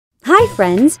Hi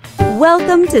friends,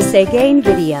 welcome to Seguin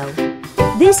Video.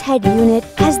 This head unit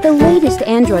has the latest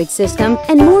Android system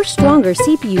and more stronger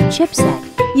CPU chipset.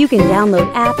 You can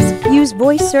download apps, use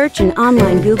voice search and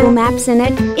online Google Maps in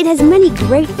it. It has many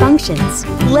great functions.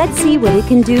 Let's see what it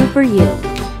can do for you.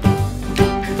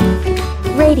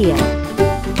 Radio.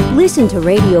 Listen to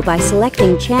radio by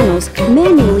selecting channels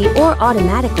manually or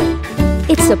automatically.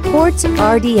 It supports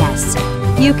RDS.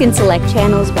 You can select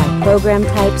channels by program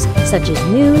types such as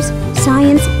news,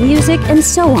 science, music, and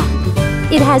so on.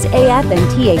 It has AF and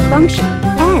TA function,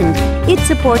 and it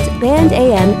supports band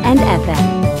AM and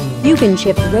FM. You can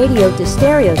shift radio to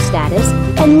stereo status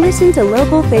and listen to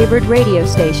local favorite radio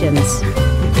stations.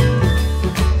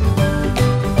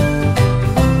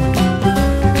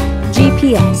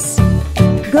 GPS.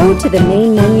 Go to the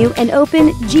main menu and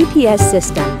open GPS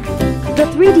System. The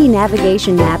 3D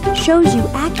navigation map shows you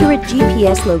accurate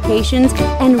GPS locations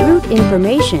and route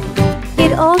information.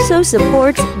 It also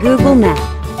supports Google Maps.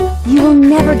 You will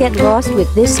never get lost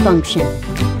with this function.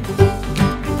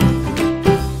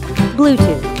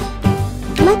 Bluetooth.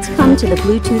 Let's come to the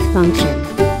Bluetooth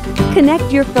function.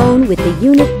 Connect your phone with the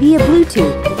unit via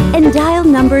Bluetooth and dial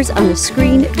numbers on the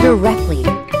screen directly.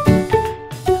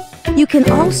 You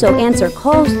can also answer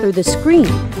calls through the screen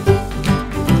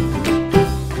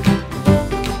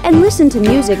and listen to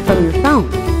music from your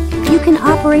phone. You can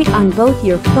operate on both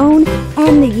your phone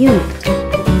and the unit.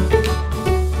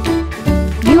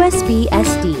 USB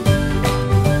SD.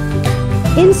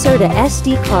 Insert a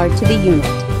SD card to the unit.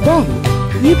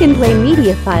 Then, you can play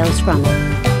media files from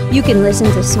it. You can listen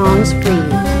to songs freely.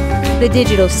 The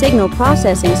digital signal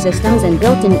processing systems and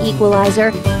built-in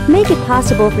equalizer make it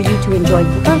possible for you to enjoy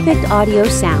perfect audio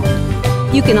sound.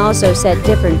 You can also set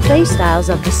different play styles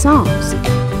of the songs.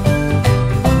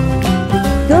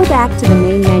 Go back to the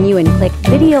main menu and click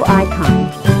Video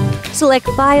icon. Select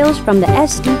files from the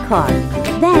SD card.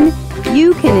 Then,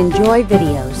 you can enjoy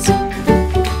videos.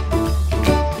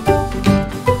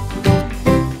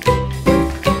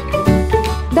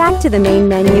 Back to the main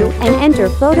menu and enter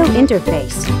Photo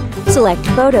Interface. Select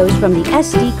photos from the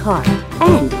SD card,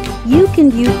 and you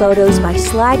can view photos by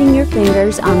sliding your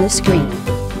fingers on the screen.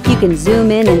 You can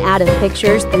zoom in and out of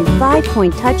pictures through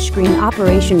 5-point touchscreen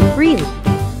operation freely.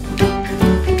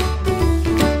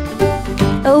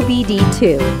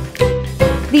 OBD2.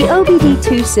 The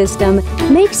OBD2 system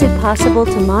makes it possible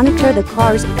to monitor the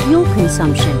car's fuel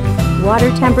consumption, water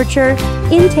temperature,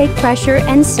 intake pressure,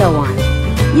 and so on.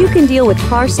 You can deal with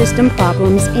car system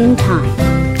problems in time.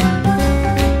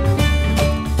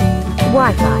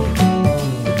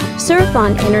 Wi-Fi. Surf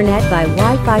on internet by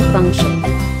Wi-Fi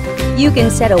function. You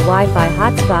can set a Wi-Fi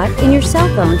hotspot in your cell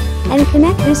phone and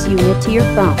connect this unit to your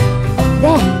phone.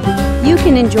 Then, you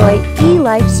can enjoy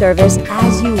eLife service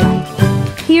as you like.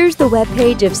 Here's the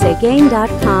webpage of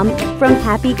Seguin.com from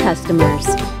happy customers.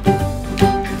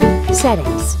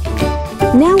 Settings.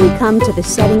 Now we come to the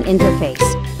setting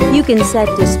interface. You can set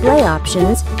display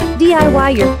options,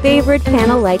 DIY your favorite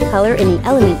panel light color in the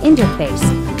element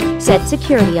interface, set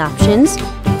security options,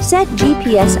 set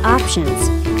GPS options,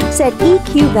 set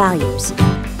EQ values,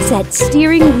 set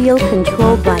steering wheel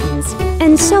control buttons,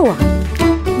 and so on.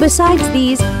 Besides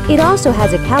these, it also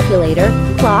has a calculator,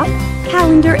 clock,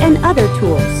 calendar, and other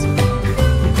tools.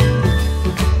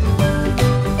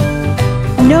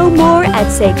 Know more at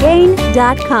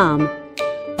Seguin.com.